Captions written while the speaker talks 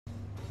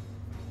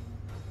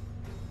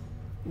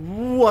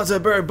What's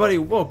up, everybody?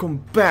 Welcome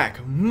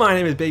back. My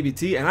name is Baby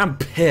T, and I'm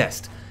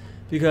pissed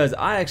because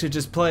I actually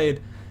just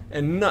played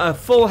a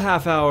full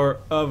half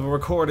hour of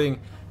recording,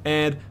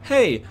 and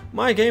hey,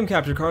 my game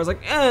capture card was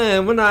like,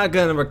 we're not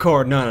gonna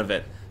record none of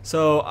it.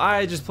 So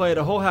I just played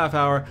a whole half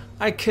hour.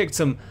 I kicked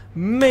some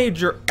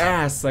major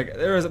ass. Like,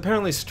 there was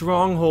apparently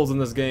strongholds in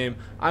this game.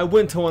 I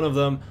went to one of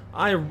them.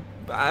 I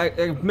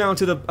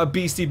mounted a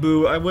beastie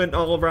boo. I went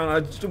all around.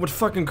 I went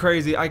fucking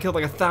crazy. I killed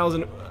like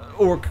 1,000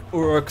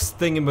 Uruks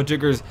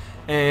thingamajiggers,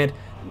 and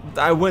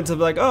I went to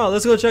be like, oh,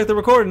 let's go check the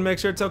recording and make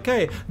sure it's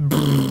okay.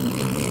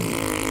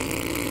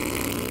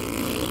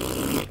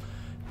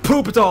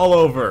 Poop, it's all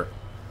over.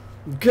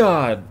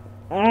 God.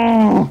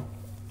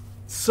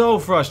 So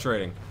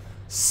frustrating.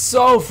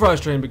 So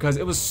frustrating because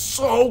it was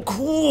so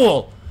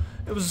cool.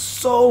 It was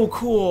so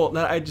cool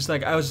that I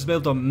was just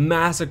able to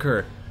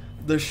massacre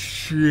the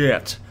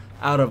shit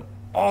out of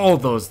all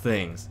those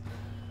things.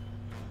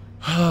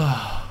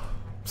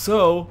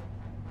 So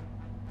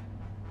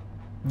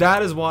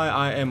that is why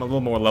I am a little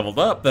more leveled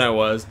up than I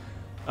was.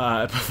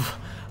 A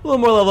little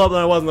more leveled up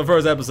than I was in the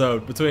first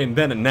episode between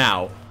then and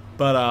now.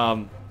 But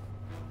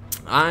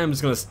I'm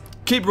just gonna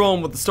keep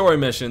rolling with the story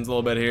missions a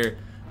little bit here.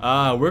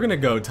 We're gonna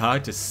go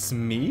talk to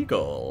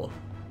Smeagol.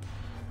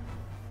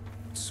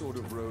 What sort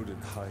of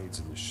rodent hides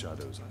in the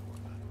shadows, I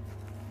wonder?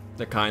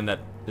 The kind that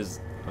is...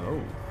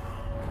 oh.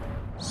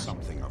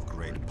 Something of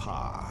great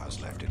power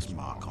has left its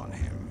mark on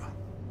him.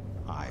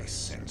 I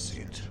sense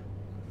it.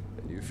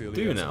 And you feel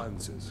Do he you has know?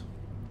 answers?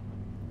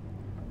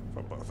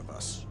 For both of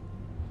us.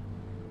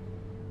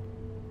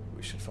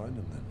 We should find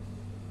him then.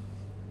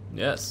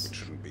 Yes. It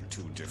shouldn't be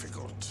too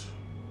difficult.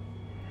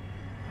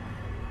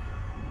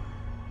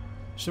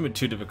 Shouldn't be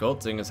too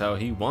difficult, seeing as how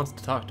he wants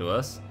to talk to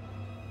us.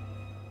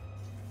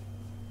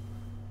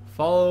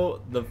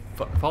 Follow the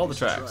These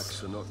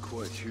tracks are not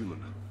quite human.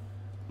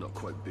 Not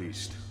quite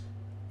beast.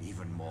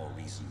 Even more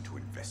reason to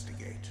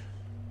investigate.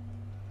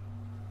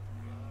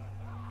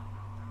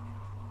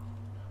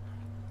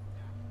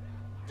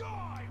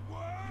 Die,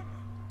 worm!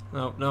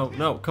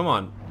 No, come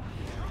on.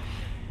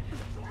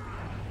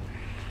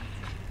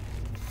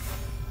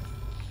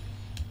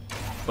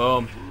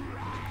 Boom.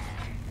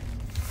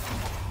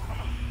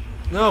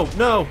 No,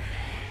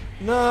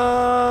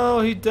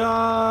 he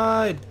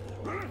died.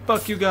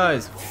 Fuck you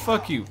guys.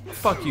 Fuck you.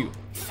 Fuck you.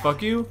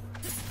 Fuck you.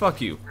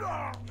 Fuck you.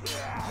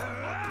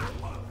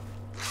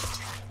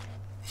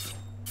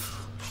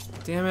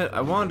 Damn it, I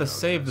wanted to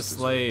save the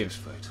slave.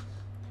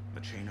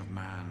 The chain of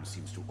man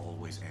seems to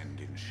always end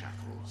in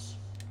shackles.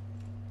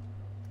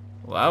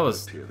 Well, that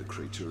was... Here the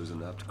creature is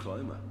an apt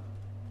climber.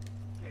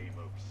 Game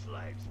of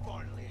slaves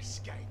finally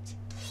escaped.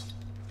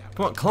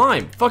 Come on,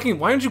 climb. Fucking,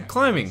 why aren't you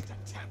climbing?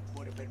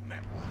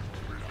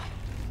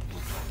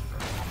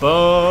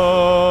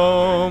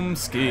 Boom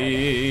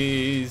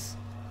skis.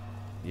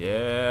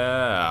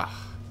 Yeah.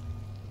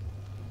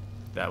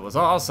 That was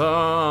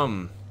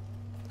awesome.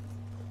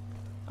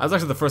 That was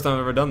actually the first time I've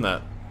ever done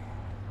that.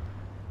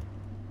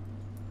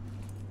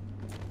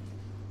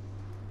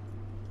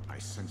 I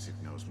sense it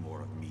knows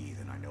more of me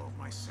than I know of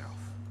myself.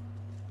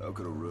 How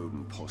could a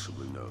rodent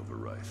possibly know of a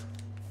wraith?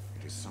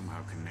 It is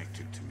somehow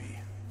connected to me.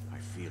 I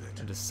feel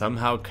it. It is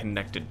somehow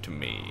connected to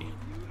me.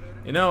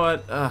 You know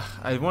what?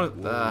 I want.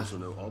 Walls are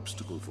no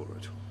obstacle for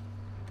it.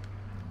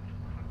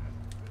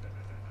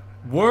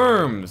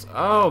 Worms.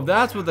 Oh,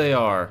 that's what they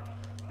are.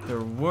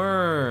 They're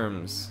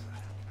worms.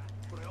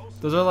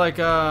 Those are like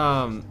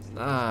I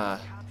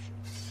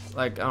don't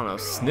know,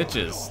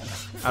 snitches.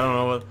 I don't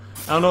know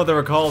what they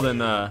were called in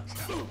the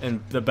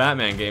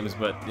Batman games,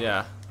 but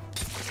yeah.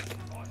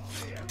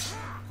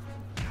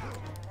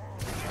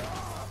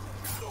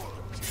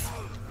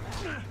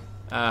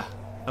 I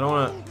don't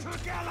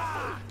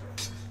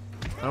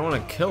want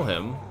to kill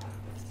him.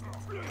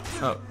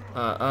 Oh,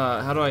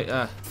 how do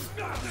I,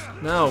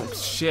 no,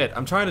 shit,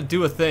 I'm trying to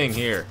do a thing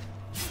here.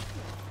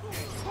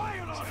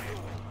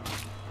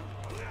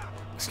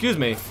 Excuse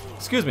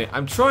me,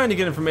 I'm trying to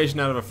get information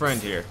out of a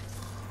friend here.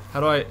 How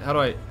do I,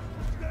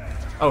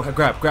 oh,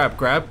 grab.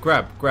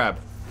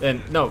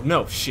 Then,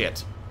 no,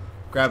 shit.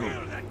 Grab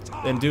him,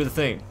 then do the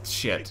thing,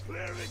 shit.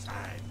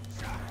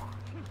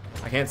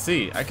 I can't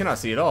see, I cannot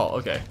see at all,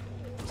 okay.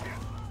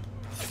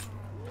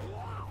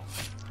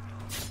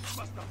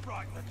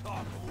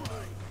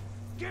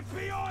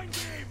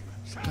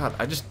 God,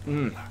 I just,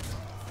 You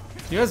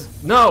guys,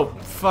 no!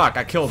 Fuck,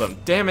 I killed him.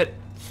 Damn it.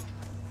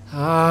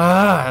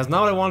 That's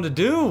not what I wanted to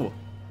do.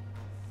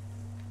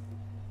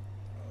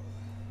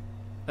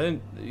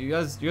 You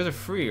guys are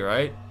free,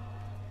 right?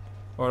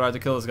 Or do I have to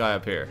kill this guy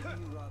up here?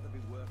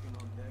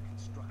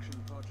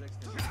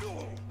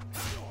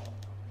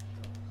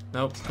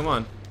 Nope, come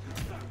on.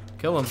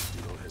 Kill him.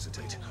 Don't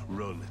hesitate.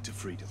 Run to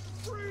freedom.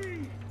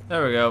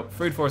 There we go.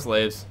 Freed 4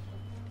 slaves.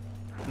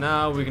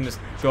 Now we can just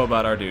go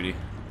about our duty.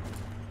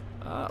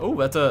 Oh,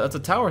 that's a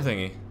tower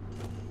thingy.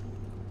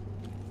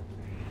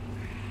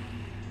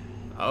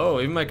 Oh,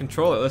 even my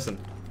controller, listen.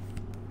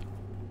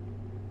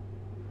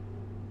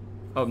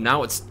 Oh,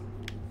 now it's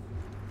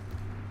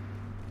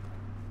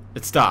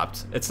It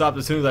stopped. It stopped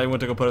as soon as I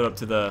went to go put it up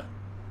to the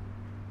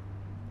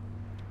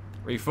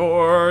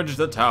Reforge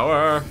the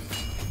tower.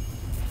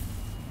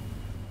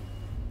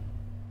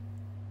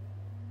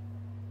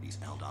 These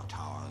Eldar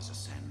towers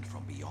ascend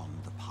from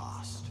beyond the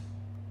past.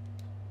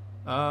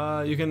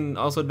 You can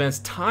also advance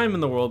time in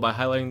the world by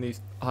highlighting the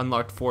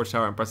unlocked Forge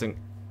Tower and pressing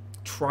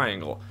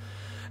triangle.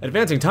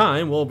 Advancing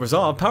time will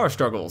resolve power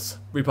struggles,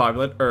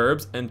 repopulate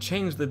herbs, and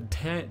change the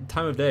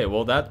time of day.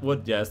 Well, that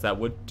would, yes, that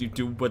would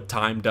do what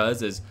time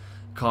does, is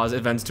cause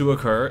events to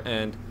occur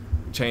and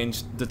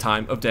change the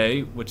time of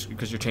day, which,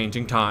 because you're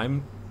changing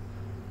time.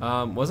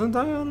 Wasn't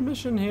I on a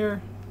mission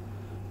here?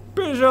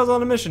 Pretty sure I was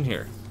on a mission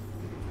here.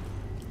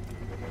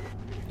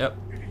 Yep.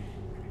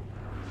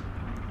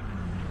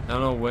 I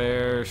don't know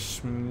where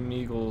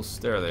Smeagol's.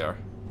 There they are.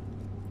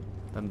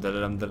 Oh,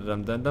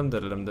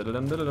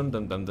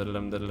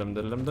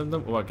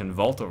 I can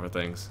vault over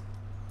things.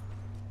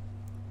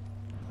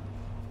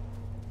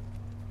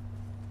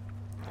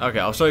 Okay,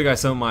 I'll show you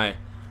guys some of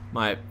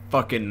my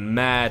fucking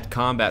mad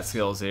combat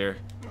skills here.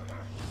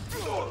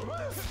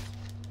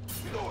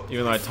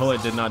 Even though I totally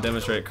did not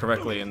demonstrate it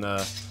correctly in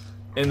the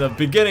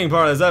beginning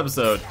part of this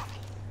episode.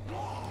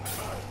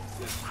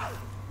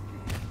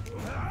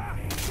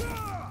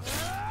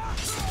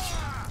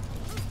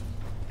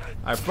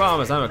 I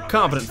promise I'm a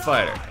competent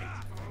fighter.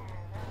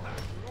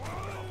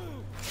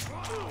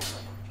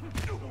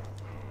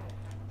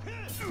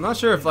 I'm not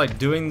sure if like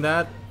doing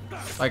that,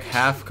 like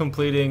half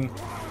completing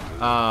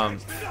the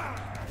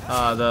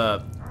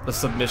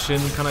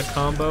submission kind of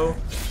combo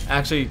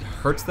actually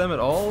hurts them at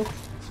all,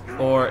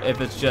 or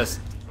if it's just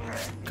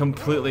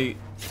completely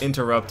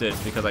interrupted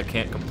because I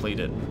can't complete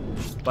it.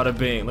 Bada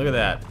bing, look at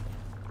that.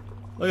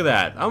 Look at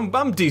that.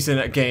 I'm decent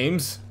at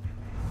games.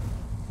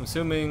 I'm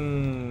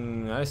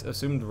assuming I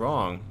assumed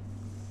wrong.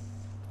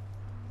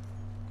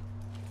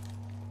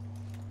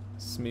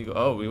 Smeagol.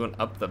 Oh, we went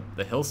up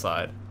the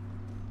hillside.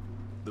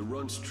 The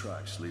run's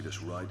tracks lead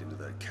us right into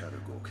that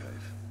Caragor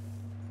cave.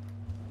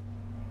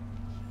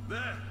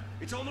 There!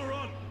 It's on the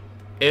run!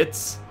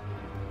 It's...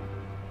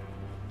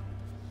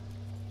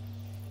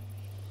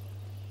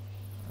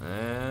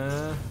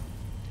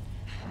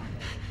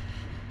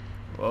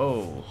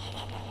 Whoa.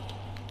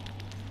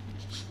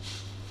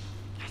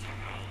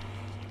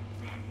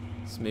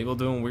 Smeagol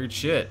doing weird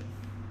shit.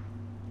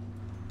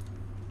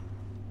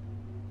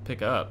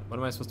 Pick up. What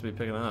am I supposed to be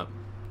picking up?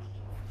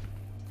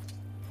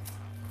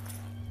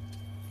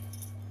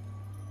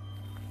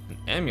 An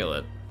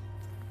amulet.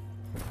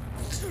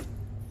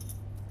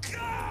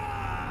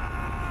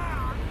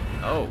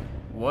 Oh,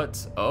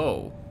 what?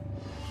 Oh.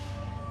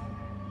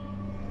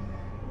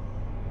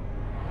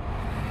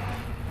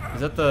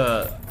 Is that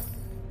the...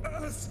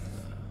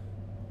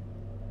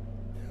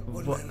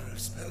 What manner of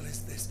spell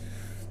is this?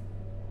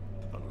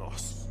 A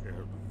lost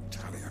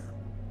Italian.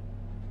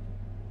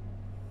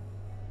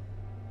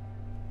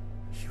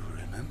 You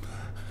remember?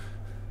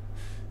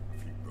 A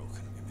few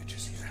broken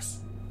images, yes.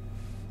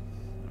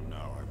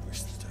 Now I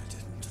wish that I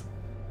didn't.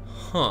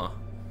 Huh.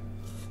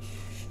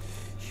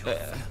 Your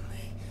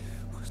family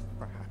was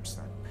perhaps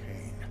that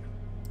pain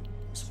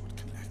is what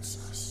connects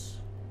us.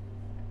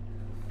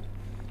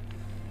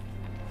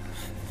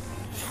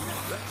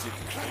 That's it,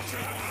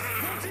 Clayton!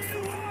 What do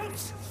you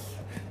want?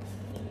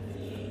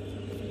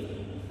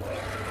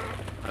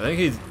 I think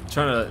he's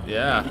trying to,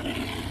 yeah.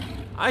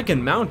 I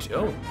can mount you.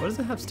 Oh, what does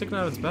it have sticking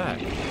out of its back?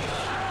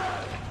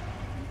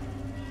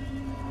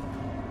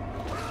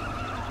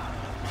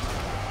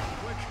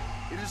 Quick!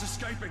 It is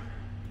escaping!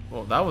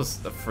 Well, that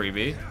was a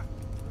freebie.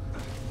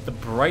 The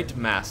Bright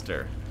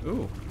Master.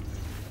 Ooh.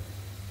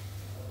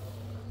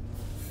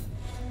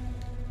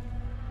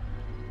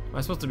 Am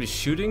I supposed to be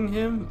shooting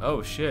him?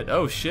 Oh shit,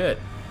 oh shit.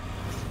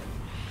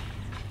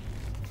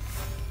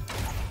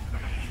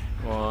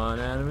 One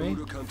enemy,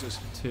 Uruk hunters.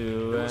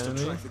 two They must have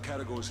enemy, tracked the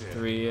Caragors here.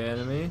 three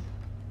enemy.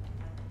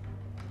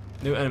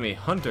 New enemy,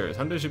 hunters.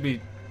 Hunters should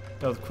be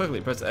dealt with quickly.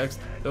 Press X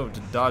to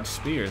dodge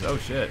spears. Oh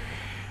shit.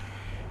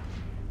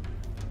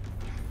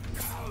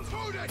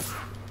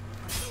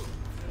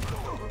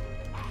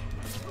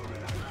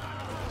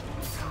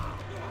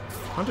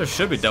 Hunters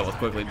should be dealt with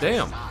quickly.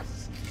 Damn.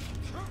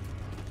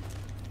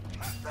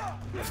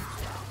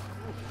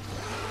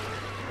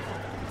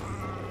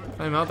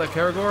 Can I mount that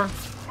Caragor?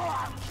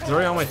 Is it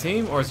already on my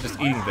team, or is it just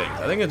eating things?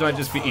 I think it might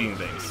just be eating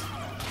things.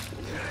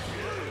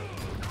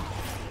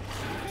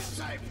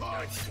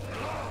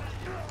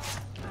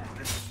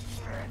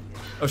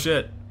 Oh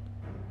shit.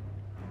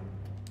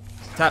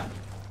 Tap.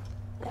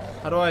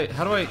 How do I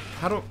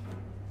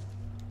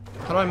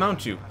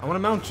mount you? I want to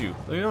mount you.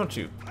 Let me mount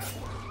you.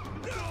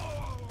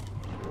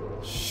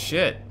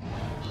 Shit.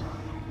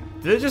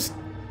 Did it just...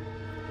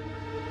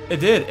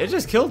 It did. It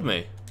just killed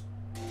me.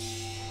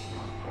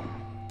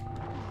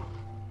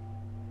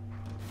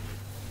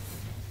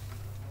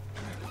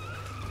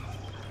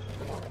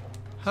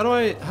 How do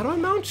I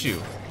mount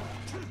you?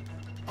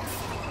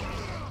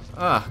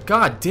 Ah,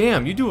 god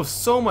damn, you do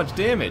so much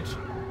damage.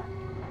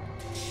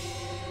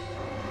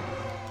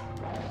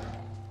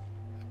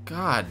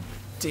 God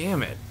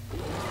damn it.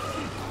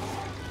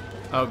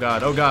 Oh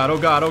god, oh god, oh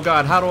god, oh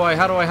god, how do I?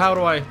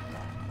 I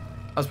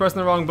was pressing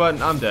the wrong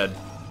button, I'm dead.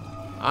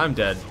 I'm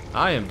dead.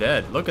 I am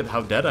dead. Look at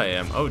how dead I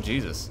am. Oh,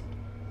 Jesus.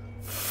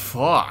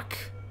 Fuck.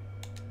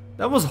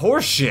 That was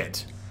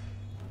horseshit.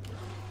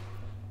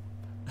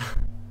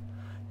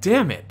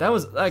 Damn it. That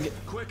was like...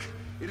 Quick!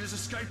 It is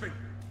escaping!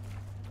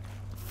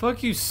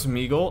 Fuck you,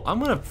 Smeagol. I'm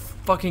gonna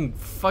fucking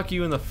fuck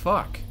you in the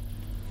fuck.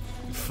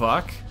 You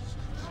fuck.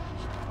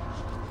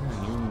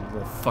 You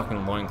little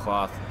fucking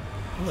loincloth.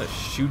 I'm gonna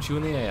shoot you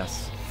in the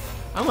ass.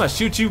 I'm gonna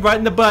shoot you right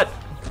in the butt.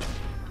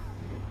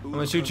 I'm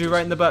gonna shoot you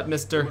right in the butt,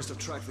 mister. Must have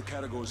tracked the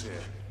categories here.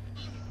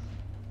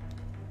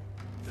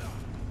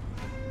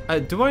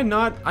 Do I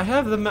not? I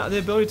have the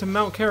ability to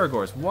mount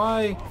Caragors.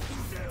 Why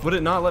would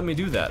it not let me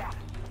do that?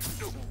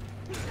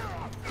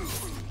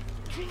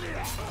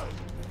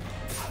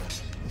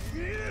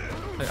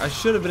 Like, I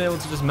should have been able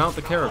to just mount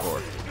the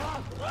Caragor.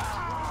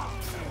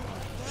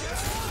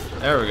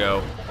 There we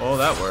go. Oh,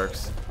 that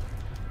works.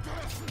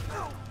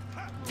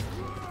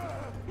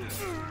 Did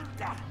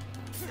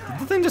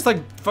the thing just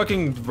like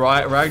fucking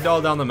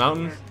ragdoll down the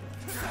mountain?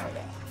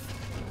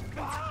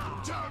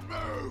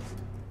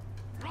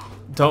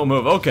 Don't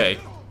move, okay.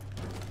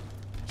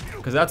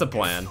 Because that's a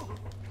plan.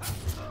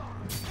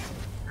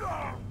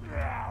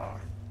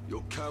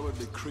 Your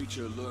cowardly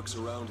creature lurks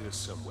around here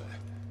somewhere.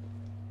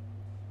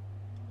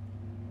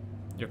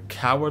 Your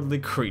cowardly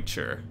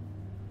creature.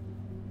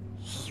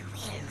 He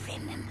will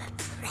remember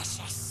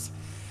Precious.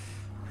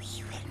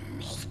 We will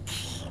make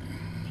him.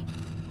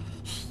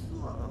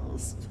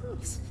 Yes,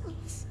 yes,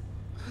 yes.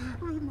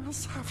 We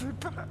must have it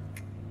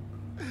back.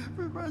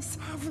 We must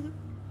have it.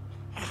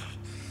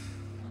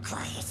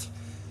 Quiet.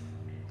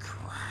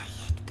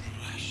 Quiet,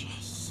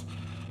 Precious.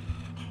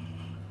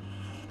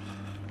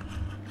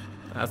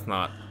 That's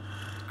not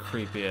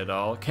creepy at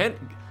all.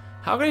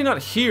 How can he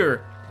not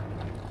hear?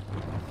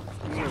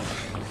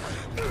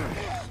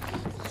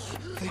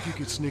 Think you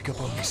could sneak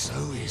up on me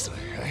so easily,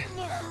 eh?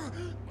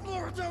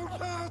 Mordor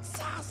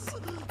hurts us.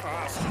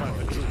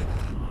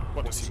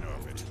 What does he know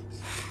of it?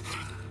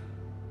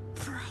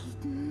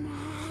 Bright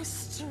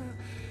Master.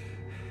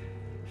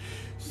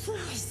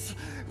 Yes,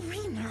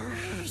 we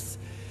knows.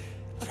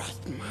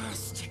 Bright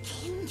Master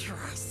came to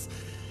us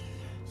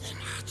in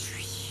our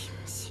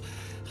dreams.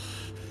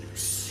 You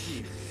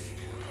see?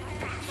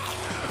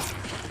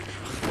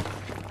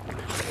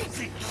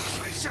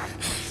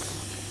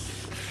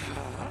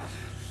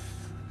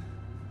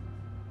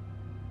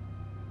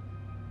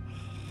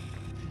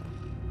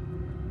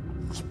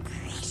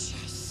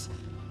 Precious.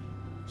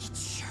 It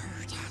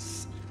showed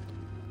us.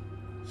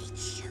 It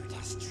showed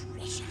us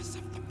treasures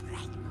of the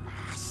Bright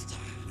Master.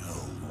 No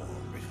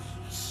more.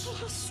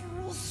 Yes,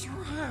 we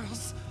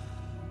swears.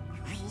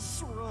 We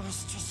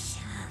swears to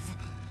serve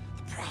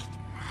the Bright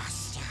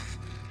Master.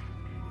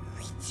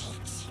 We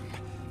takes him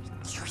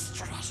to his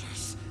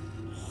treasures.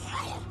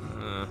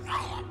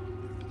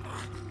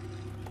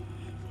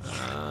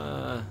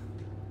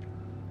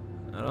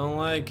 I don't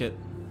like it.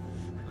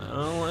 I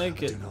don't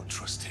like it. Do not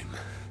trust him.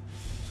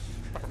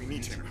 But we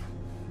need him.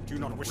 Do you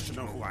not wish to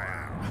know who I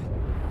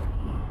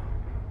am?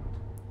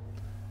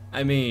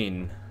 I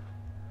mean,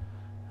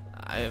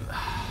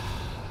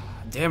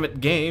 damn it,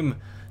 game.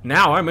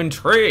 Now I'm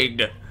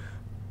intrigued.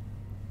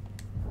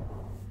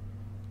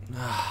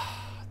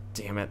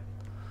 Damn it.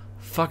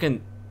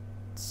 Fucking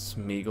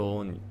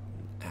Smeagol and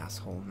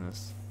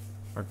Assholeness.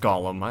 Or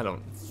Gollum. I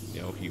don't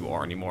know who you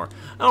are anymore.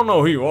 I don't know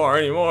who you are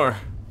anymore.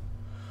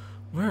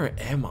 Where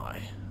am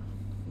I?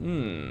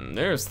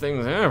 There's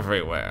things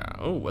everywhere.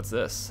 Oh, what's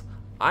this?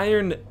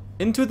 Iron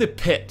into the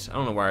pit. I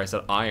don't know why I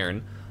said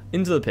iron.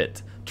 Into the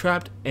pit.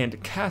 Trapped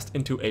and cast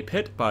into a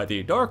pit by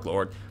the Dark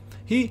Lord.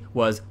 He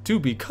was to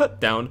be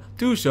cut down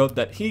to show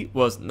that he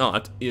was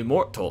not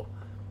immortal.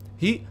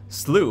 He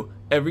slew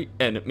every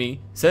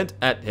enemy sent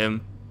at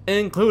him,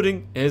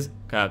 including his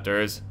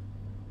captors.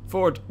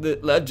 Forged the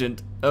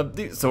legend of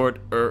the Sword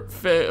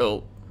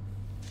fail.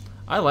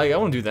 I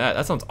want to do that.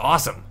 That sounds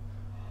awesome.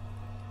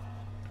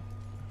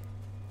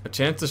 A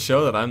chance to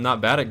show that I'm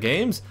not bad at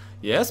games?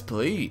 Yes,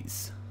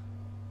 please.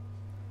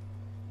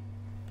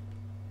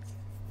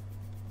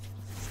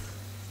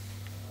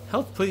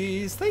 Health,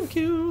 please. Thank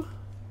you.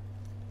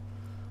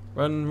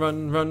 Run,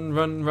 run, run,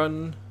 run,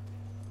 run.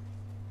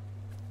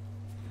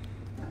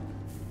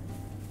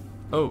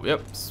 Oh,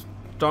 yep.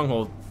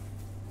 Stronghold.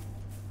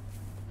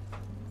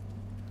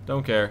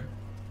 Don't care.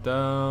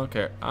 Don't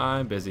care.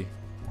 I'm busy.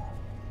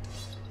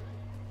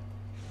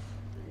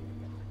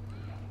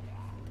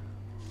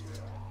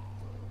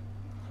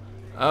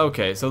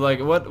 Okay, so like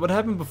what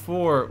happened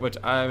before, which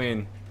I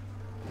mean,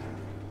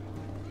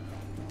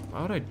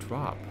 why would I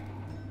drop?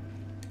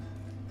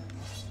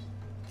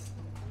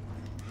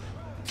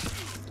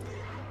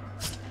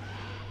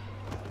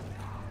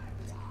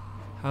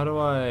 How do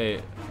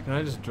I, can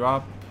I just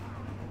drop?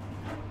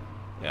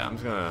 Yeah, I'm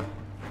just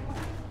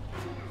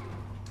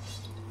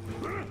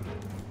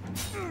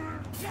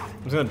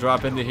gonna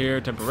drop into here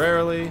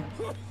temporarily.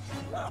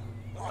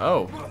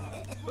 Oh.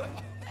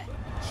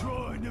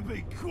 Trying to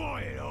be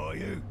quiet, are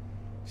you?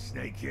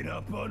 Sneaking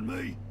up on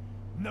me?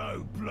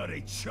 No bloody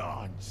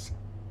chance.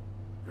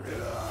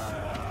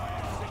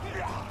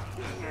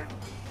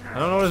 I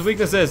don't know what his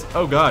weakness is.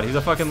 Oh god, he's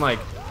a fucking like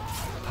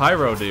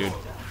pyro dude.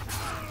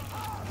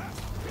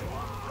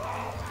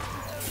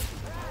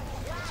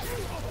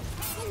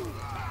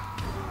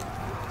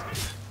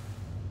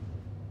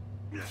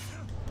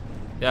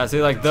 Yeah,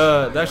 see, like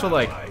the actual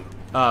like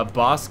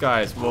boss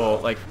guys will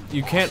like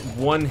you can't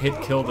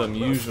one-hit kill them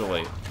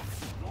usually.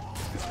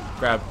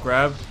 Grab,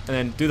 and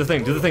then do the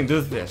thing.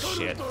 Yeah,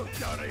 shit.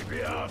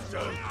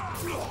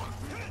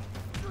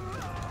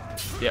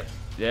 Yep,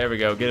 there we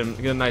go. Get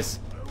him nice.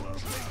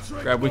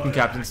 Grab weakened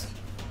captains.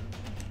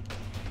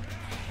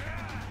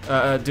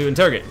 Do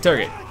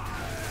interrogate.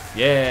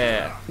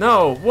 Yeah.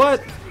 No,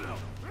 what?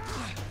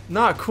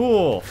 Not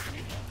cool.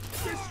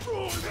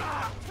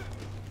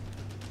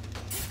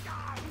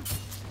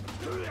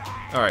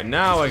 Alright,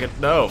 now I get.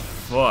 No,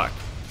 fuck.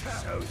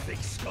 So thick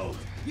skull.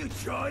 You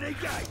tried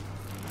again.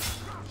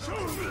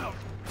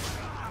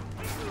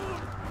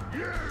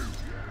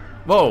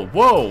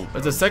 Whoa.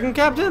 That's a second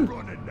captain?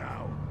 Running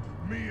now.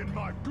 Me and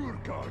my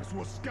Gurkhas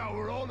will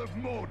scour all of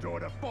Mordor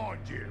to find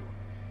you.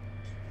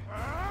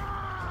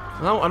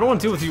 No, I don't want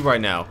to deal with you right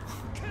now.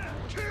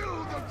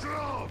 Kill the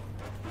drum.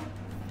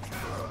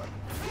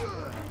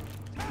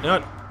 You know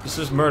what? Let's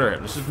just murder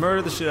him. Let's just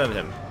murder the shit out of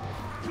him.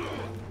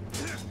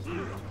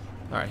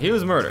 Alright, he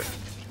was murdered.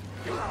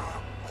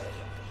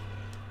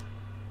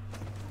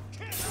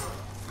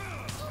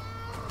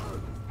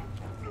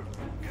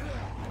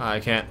 I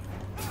can't.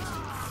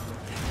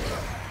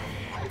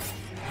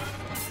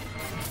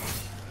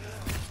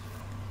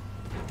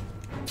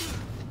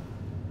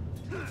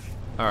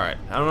 Alright,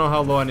 I don't know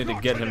how low I need to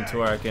get him to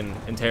where I can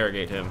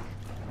interrogate him.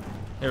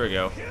 Here we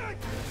go.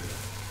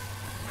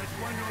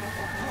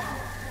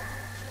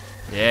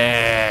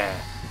 Yeah!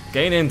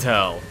 Gain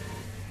intel.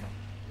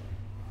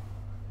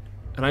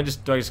 And I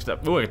just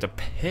get to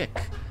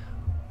pick.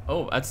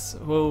 Oh, that's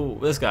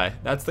this guy.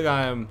 That's the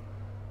guy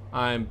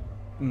I'm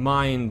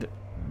mind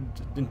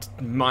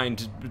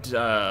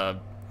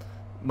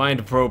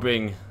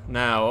probing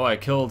now. Oh, I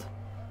killed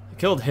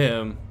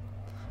him.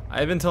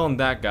 I've been telling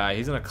that guy.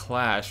 He's in a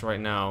clash right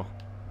now.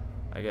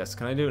 I guess.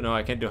 Can I do it? No,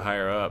 I can't do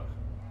higher up.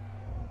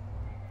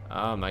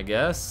 I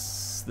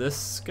guess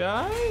this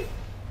guy?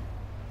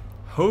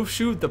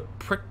 Hofshoot the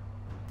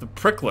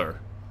prickler.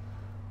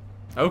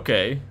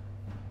 Okay.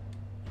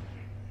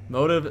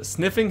 Motive,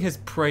 sniffing his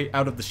prey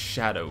out of the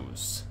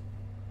shadows.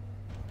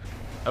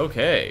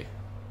 Okay.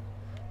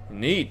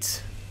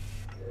 Neat.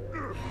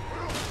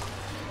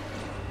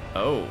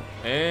 Oh,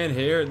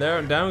 and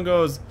down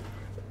goes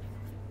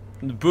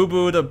Boo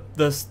Boo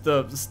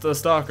the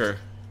stalker.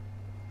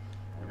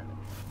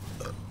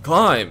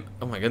 Climb.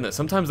 Oh my goodness.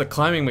 Sometimes the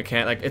climbing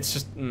mechanic, like it's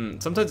just,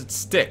 sometimes it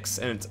sticks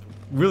and it's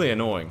really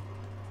annoying.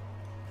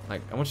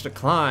 Like, I want you to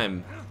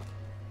climb.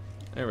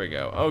 There we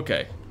go.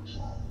 Okay.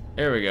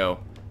 There we go.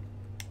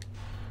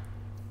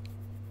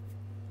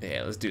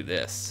 Yeah, let's do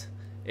this.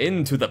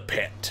 Into the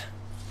pit.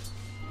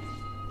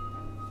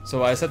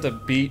 So I just have to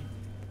beat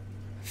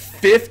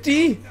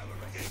 50?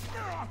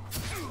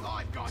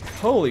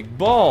 Holy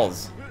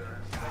balls.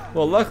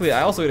 Well, luckily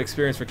I also get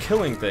experience for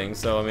killing things,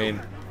 so I mean...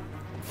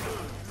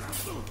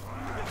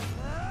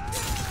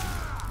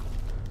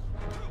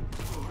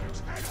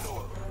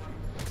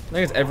 I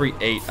think it's every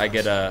 8 I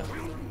get a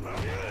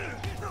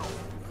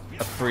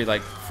free,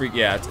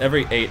 yeah, it's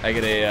every 8 I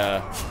get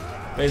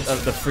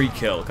the free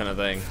kill kind of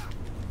thing.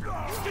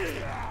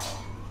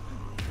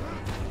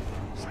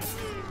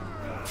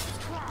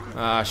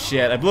 Ah,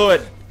 shit, I blew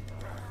it!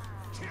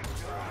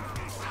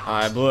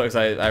 I blew it because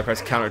I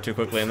pressed counter too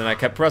quickly, and then I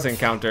kept pressing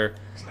counter.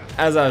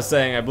 As I was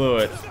saying, I blew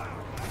it.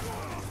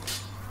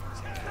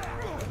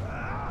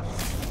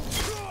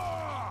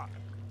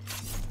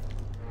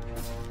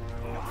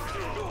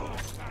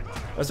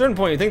 At a certain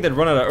point, you think they'd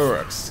run out of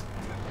Uruks.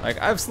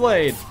 Like, I've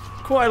slayed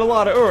quite a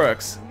lot of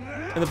Uruks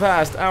in the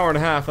past hour and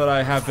a half that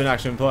I have been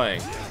actually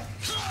playing.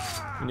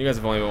 And you guys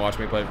have only been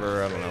watching me play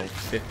for, I don't know,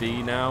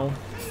 50 now?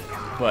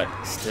 But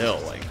still,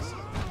 like...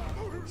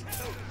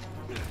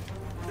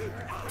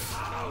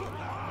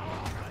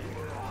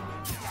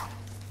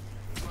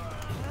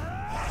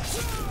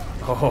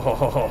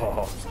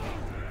 Oh,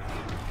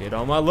 get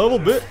on my level,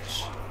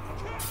 bitch!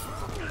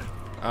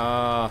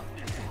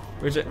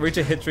 Reach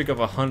a hit streak of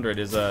 100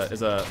 is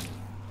a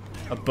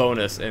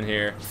bonus in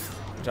here,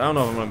 which I don't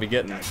know if I'm gonna be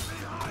getting.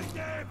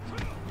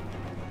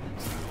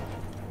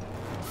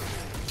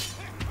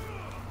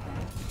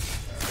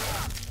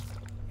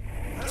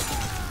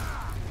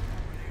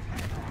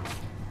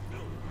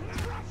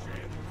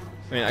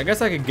 I mean, I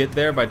guess I could get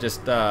there by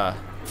just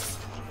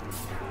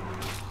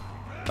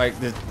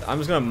I'm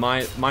just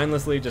gonna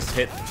mindlessly just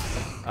hit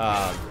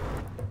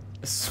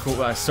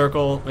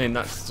circle. I mean,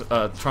 not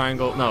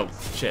triangle. No,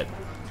 shit.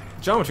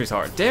 Geometry's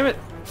hard. Damn it!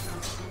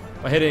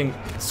 By hitting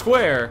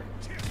square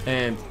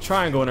and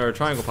triangle whenever a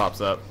triangle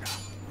pops up.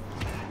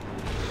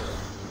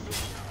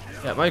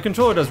 Yeah, my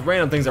controller does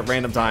random things at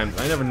random times.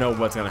 I never know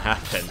what's gonna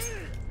happen.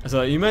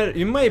 So you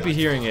might be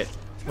hearing it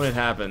when it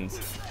happens.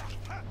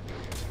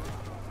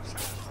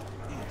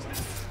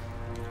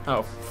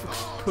 Oh,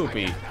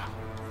 poopy.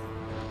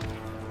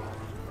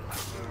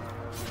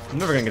 I'm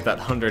never gonna get that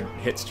 100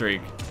 hit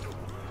streak.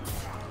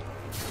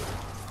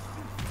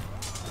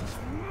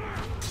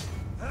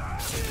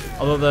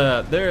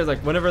 Although there is like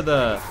whenever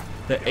the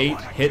 8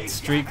 hit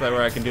streak, like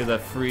where I can do the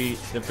free,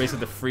 basically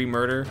the free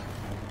murder.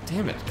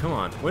 Damn it! Come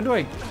on. When do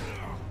I?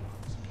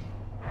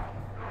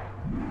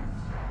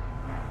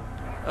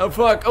 Oh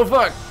fuck! Oh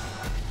fuck!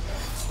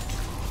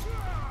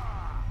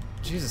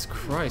 Jesus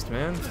Christ,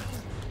 man.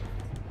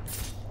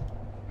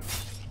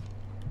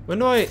 When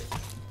do I?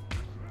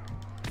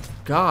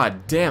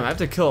 God damn! I have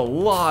to kill a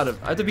lot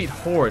of. I have to beat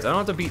hordes. I don't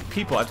have to beat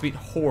people. I have to beat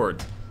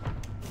hordes.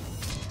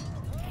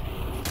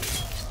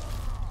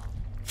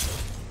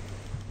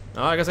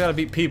 Oh, I guess I gotta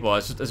beat people.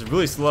 It's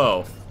really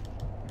slow.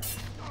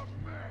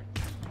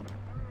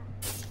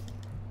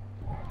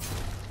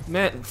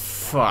 Man,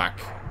 fuck.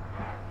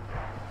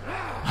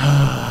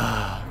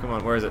 Come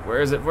on, where is it?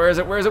 Where is it? Where is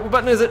it? Where is it? What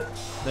button is it?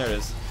 There it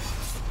is.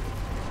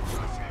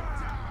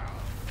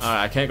 Alright,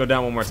 I can't go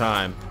down one more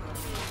time,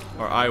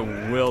 or I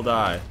will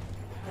die.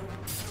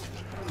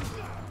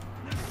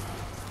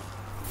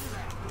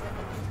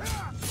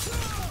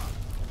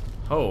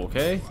 Oh,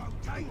 okay.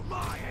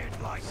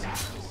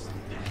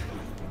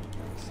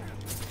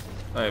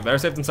 Alright, better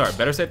safe than sorry.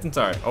 Better safe than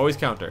sorry. Always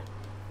counter.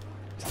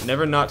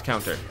 Never not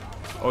counter.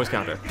 Always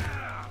counter.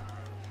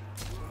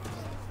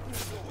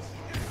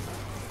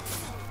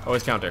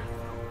 Always counter.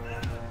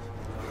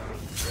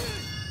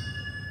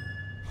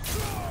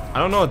 I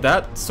don't know what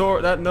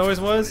that noise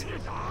was.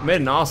 It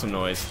made an awesome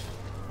noise,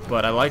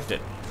 but I liked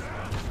it.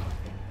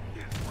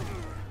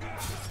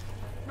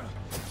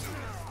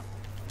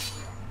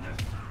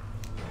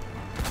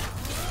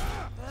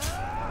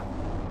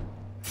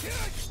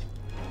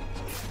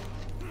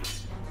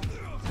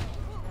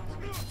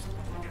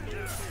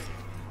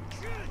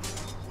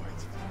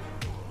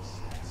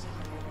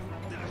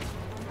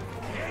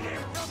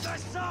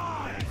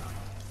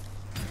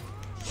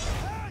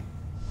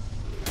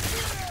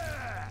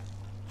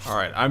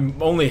 Alright, I'm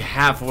only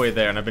halfway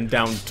there and I've been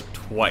down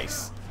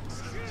twice.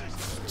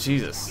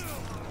 Jesus.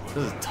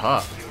 This is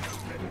tough.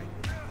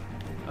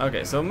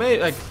 Okay, so maybe,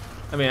 like,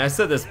 I mean, I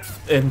said this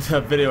in the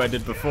video I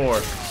did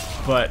before,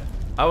 but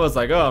I was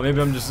like, oh,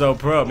 maybe I'm just so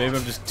pro. Maybe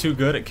I'm just too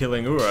good at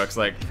killing Uruks.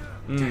 Like,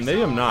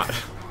 maybe I'm not.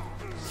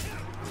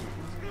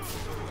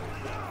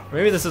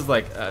 Maybe this is,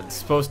 like,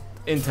 supposed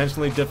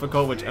intentionally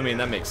difficult, which, I mean,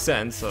 that makes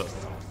sense. So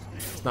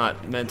it's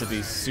not meant to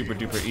be super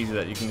duper easy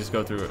that you can just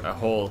go through a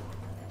whole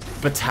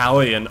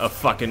battalion of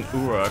fucking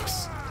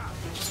Uruks.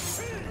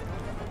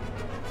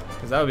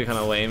 Because that would be kind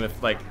of lame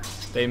if, like,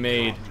 they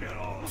made,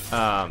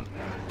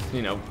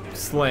 you know,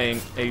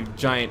 slaying a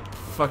giant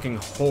fucking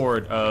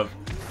horde of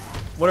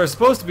what are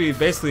supposed to be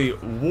basically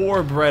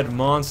war-bred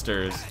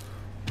monsters,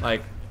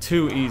 like,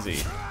 too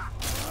easy.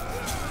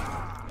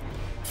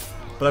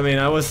 But I mean,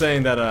 I was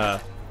saying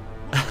that,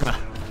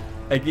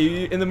 like,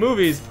 in the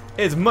movies,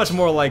 it's much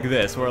more like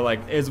this, where, like,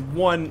 it's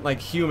one, like,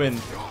 human,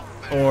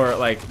 or,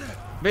 like,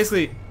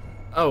 basically,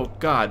 oh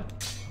god,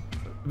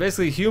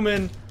 basically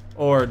human,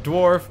 or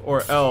dwarf,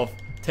 or elf,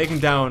 taking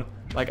down,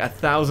 like,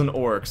 1,000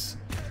 orcs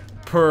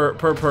per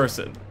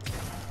person.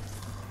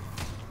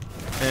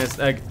 And it's,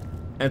 like,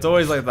 and it's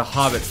always, like, the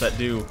hobbits that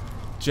do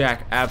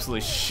jack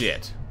absolutely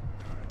shit.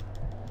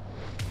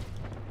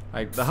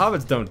 Like, the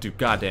hobbits don't do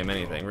goddamn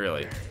anything,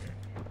 really.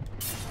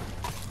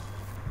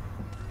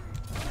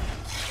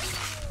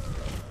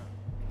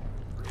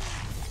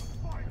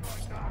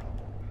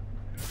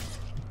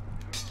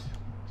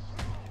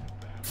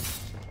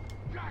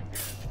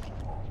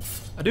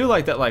 I do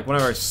like that, like,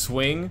 whenever I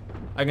swing,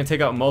 I can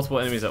take out multiple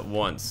enemies at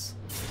once.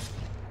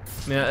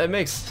 I mean, it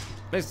makes...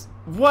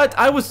 What?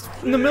 I was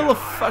in the middle of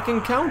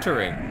fucking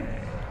countering.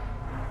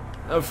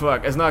 Oh,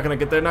 fuck. It's not gonna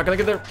get there, not gonna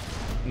get there.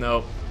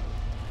 No.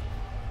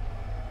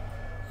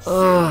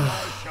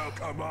 I shall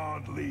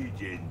command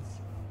legions.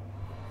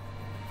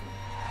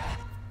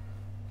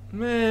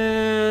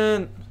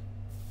 Man.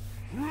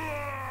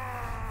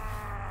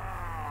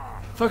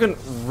 Fucking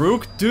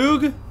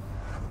Rook-Doog?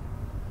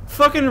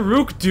 Fucking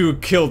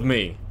Rook-Doog killed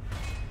me.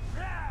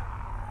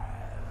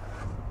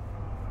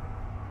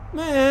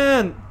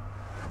 Man.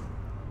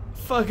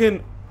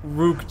 Fucking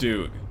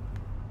Rook-Doog.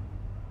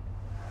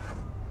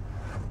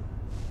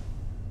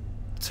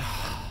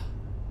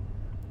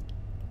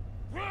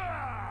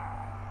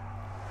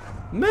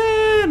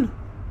 Man.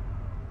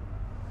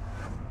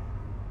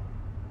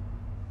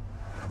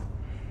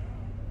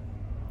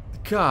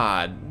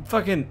 God.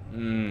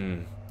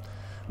 Fucking.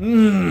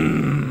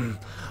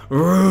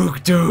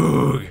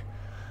 Rook-Doog.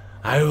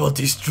 I will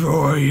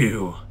destroy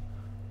you.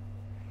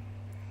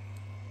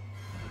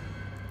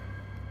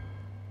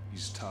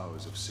 These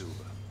towers of silver,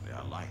 they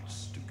are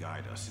lights to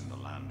guide us in the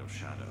land of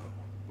shadow,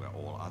 where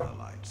all other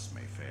lights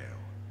may fail.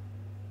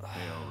 They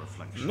are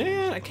reflections.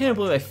 Man, I can't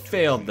believe I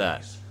failed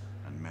that.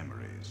 And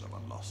memories of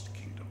a lost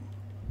kingdom.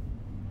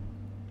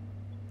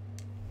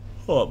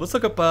 Hold up, let's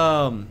look up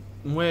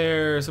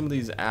where some of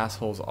these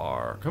assholes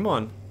are. Come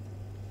on.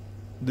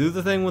 Do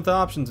the thing with the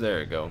options.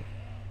 There you go.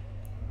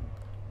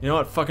 You know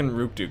what? Fucking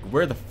Rook-Doog.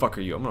 Where the fuck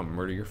are you? I'm gonna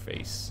murder your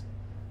face.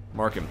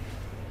 Mark him.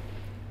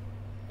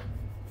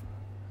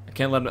 I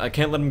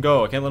can't let him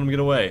go. I can't let him get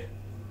away.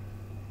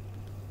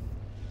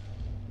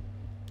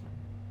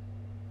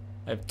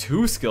 I have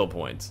 2 skill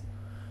points.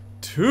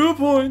 2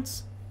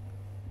 points.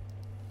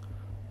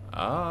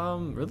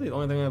 Really the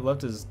only thing I have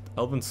left is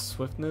Elven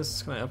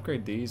Swiftness. Can I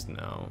upgrade these?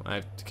 No,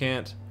 I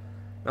can't.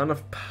 Not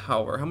enough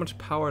power. How much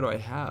power do I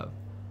have?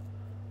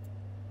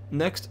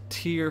 Next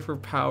tier for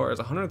power is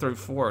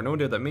 134. No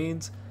idea what that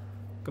means.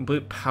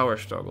 Complete power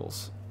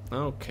struggles.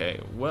 Okay,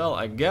 well,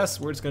 I guess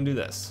we're just gonna do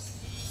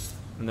this.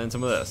 And then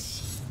some of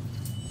this.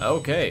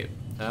 Okay,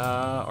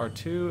 our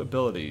 2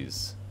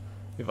 abilities.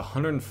 We have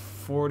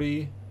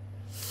 140.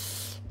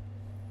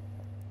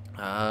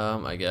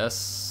 I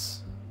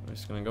guess I'm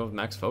just gonna go with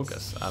max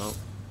focus. I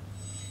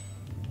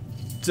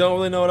don't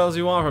really know what else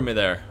you want from me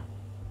there.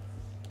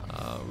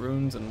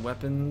 Runes and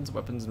weapons,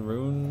 weapons and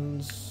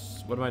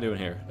runes. What am I doing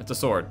here? It's a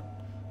sword.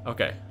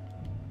 Okay.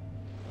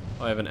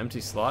 Oh, I have an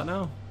empty slot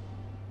now?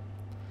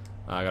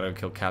 I gotta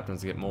kill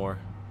captains to get more.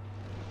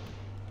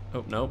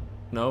 Oh, nope.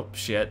 Nope.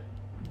 Shit.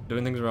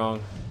 Doing things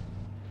wrong.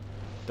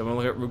 Don't want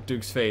to look at Rook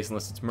Duke's face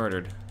unless it's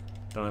murdered.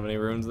 Don't have any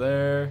runes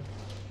there.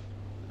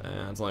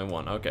 And it's only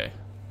 1. Okay.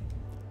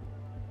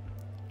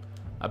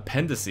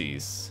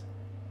 Appendices.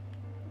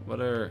 What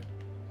are...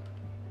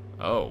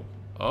 Oh.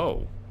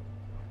 Oh.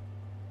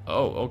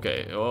 Oh,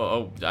 okay.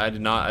 Oh, I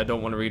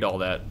don't want to read all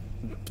that.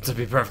 To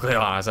be perfectly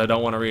honest, I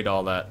don't want to read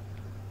all that.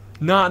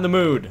 Not in the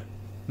mood.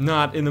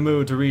 Not in the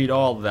mood to read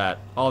all that.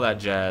 All that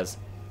jazz.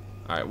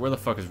 Alright, where the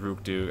fuck is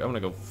Rook Duke? I'm gonna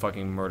go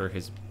fucking murder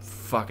his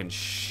fucking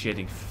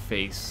shitty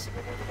face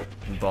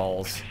and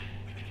balls.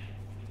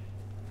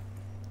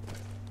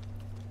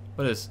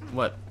 What is...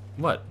 What?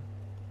 What?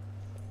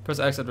 Press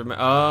X after...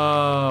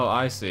 Oh,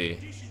 I see.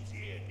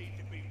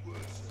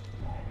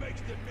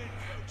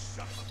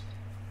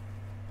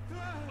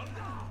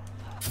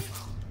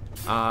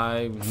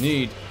 I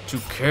need to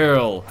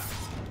kill.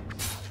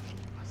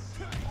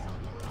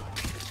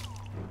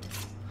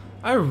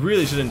 I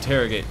really should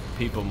interrogate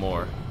people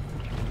more.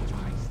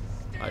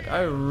 Like,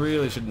 I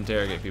really should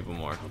interrogate people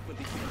more.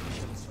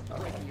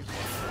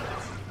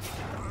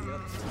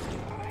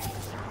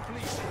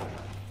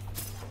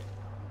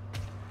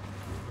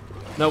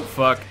 Nope,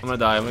 fuck. I'm gonna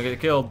die. I'm gonna get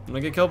killed. I'm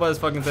gonna get killed by this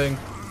fucking thing.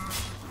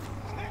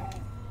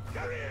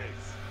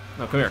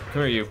 No, come here.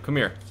 Come here, you. Come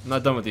here. I'm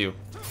not done with you.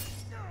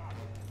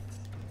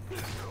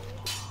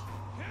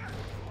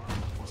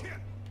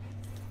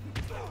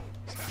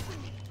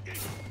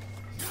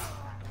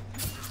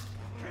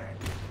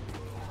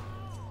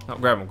 Oh,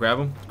 grab him, grab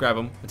him, grab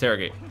him,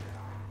 interrogate.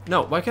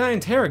 No, why can't I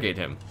interrogate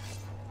him?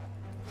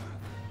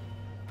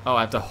 Oh,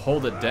 I have to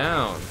hold it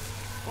down.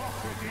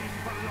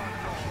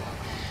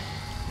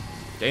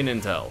 Gain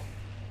intel.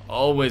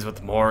 Always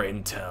with more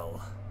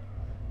intel.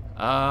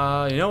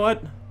 You know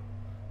what?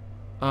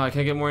 I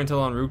can't get more intel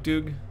on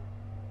Rookdug.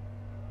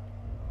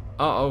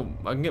 Oh,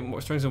 I can get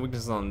more strengths and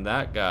weaknesses on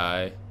that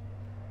guy.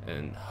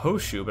 And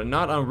Hoshu, but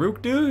not on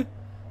Rookdug?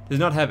 Does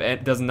not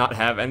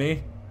have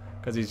any.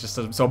 Because he's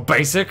just so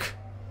basic.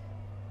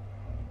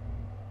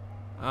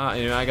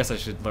 You know, I guess I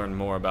should learn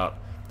more about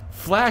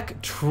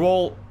Flak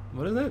Troll.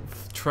 What is it?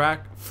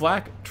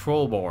 Flak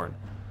Trollborn.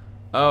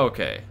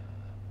 Okay.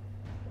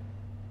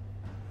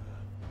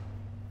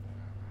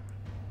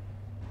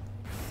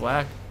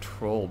 Flak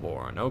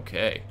Trollborn.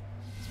 Okay.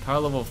 It's power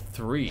level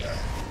 3.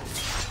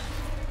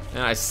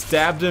 And I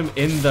stabbed him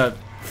in the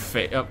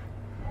face.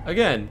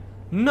 Again,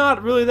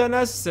 not really that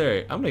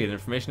necessary. I'm gonna get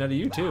information out of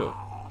you too.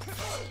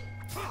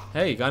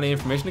 Hey, you got any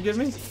information to give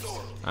me?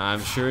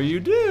 I'm sure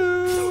you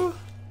do.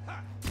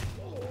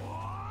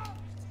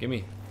 Give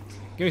me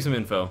some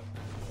info.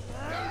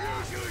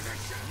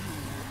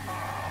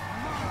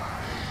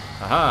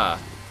 Aha!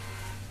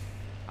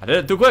 I did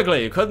it too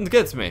quickly. You couldn't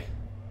get me.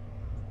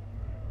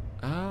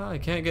 I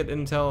can't get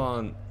intel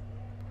on.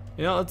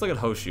 You know, let's look at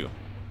Hoshu.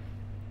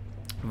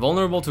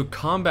 Vulnerable to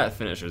combat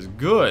finishers.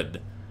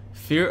 Good.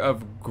 Fear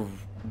of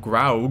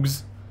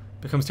Graugs.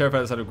 Becomes terrified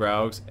at the sight of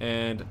Graugs.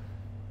 And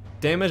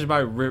damaged by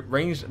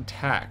ranged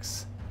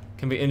attacks.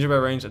 Can be injured by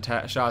ranged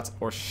attack shots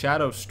or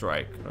shadow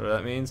strike. Whatever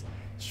that means.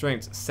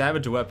 Strength.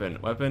 Savage weapon.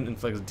 Weapon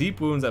inflicts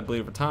deep wounds that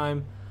bleed over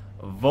time.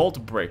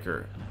 Vault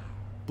breaker.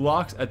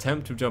 Blocks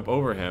attempt to jump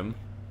over him.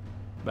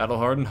 Battle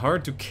hardened.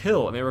 Hard to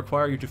kill. It may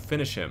require you to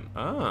finish him.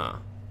 Ah.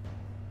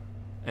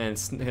 And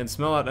can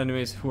smell out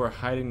enemies who are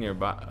hiding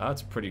nearby. Oh,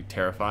 that's pretty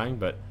terrifying,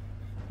 but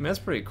I mean, that's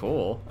pretty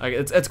cool. Like,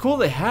 it's cool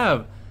they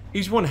have,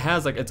 each one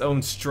has like its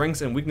own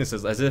strengths and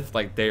weaknesses, as if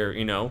like they're,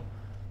 you know,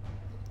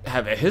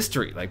 have a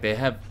history. Like they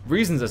have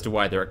reasons as to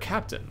why they're a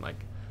captain.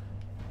 Like,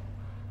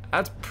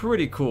 that's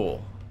pretty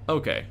cool.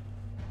 Okay,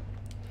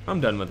 I'm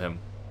done with him.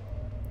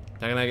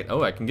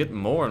 I can get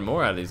more and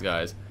more out of these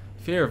guys.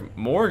 Fear of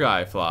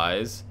Morgai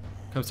flies.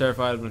 Becomes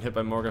terrified when hit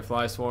by Morgai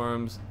fly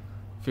swarms.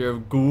 Fear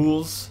of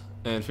ghouls.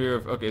 And fear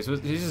of... Okay, so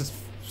he's just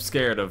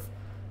scared of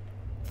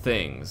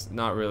things.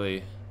 Not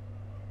really...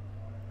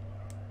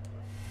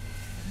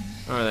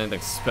 Not really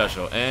anything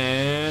special.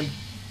 And...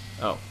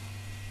 Oh.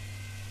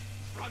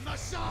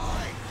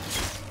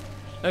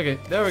 Okay,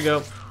 there we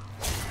go.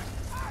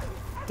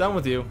 Done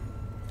with you.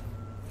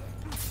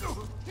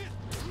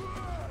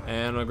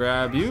 And I'm gonna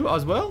grab you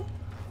as well.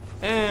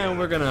 And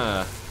we're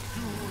gonna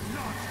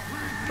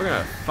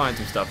find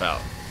some stuff out.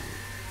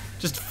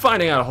 Just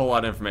finding out a whole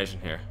lot of information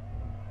here.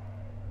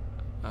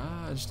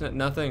 Just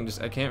nothing.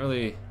 Just I can't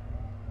really.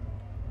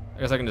 I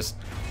guess I can just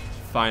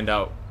find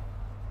out.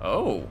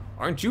 Oh,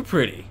 aren't you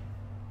pretty?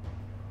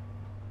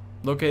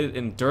 Located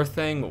in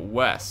Durthang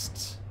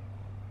West.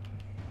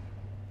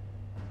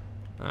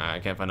 I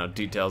can't find out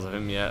details of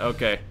him yet.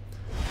 Okay.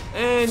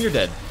 And you're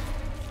dead.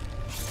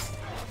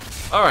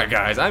 Alright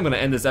guys, I'm going to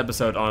end this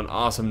episode on an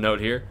awesome note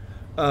here.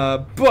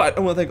 But I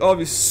want to thank all of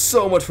you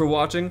so much for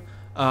watching.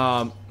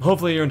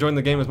 Hopefully you're enjoying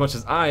the game as much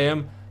as I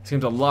am. It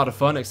seems a lot of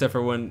fun, except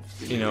for when,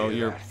 you know,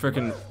 your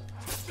freaking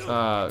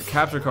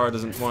capture card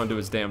doesn't want to do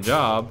its damn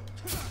job.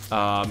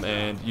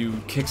 And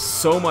you kick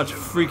so much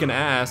freaking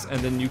ass, and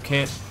then you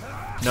can't.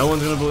 No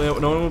one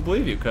will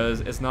believe you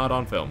because it's not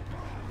on film.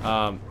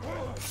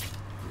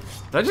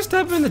 Did I just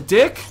stab him in the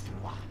dick?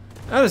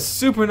 That is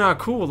super not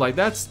cool. Like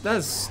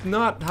that's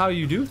not how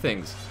you do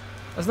things.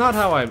 That's not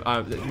how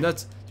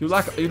that's you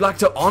like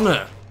to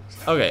honor.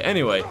 Okay.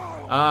 Anyway,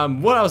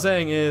 what I was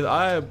saying is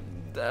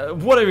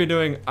whatever you're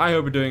doing, I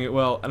hope you're doing it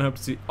well, and I hope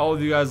to see all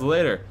of you guys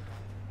later.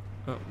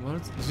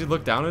 Did you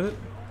look down at it?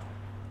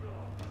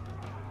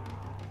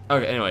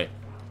 Okay. Anyway,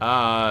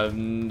 I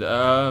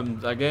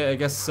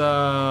guess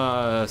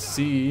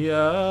see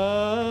ya.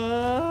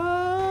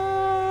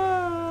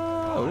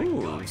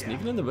 Ooh,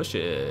 sneaking in the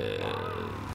bushes.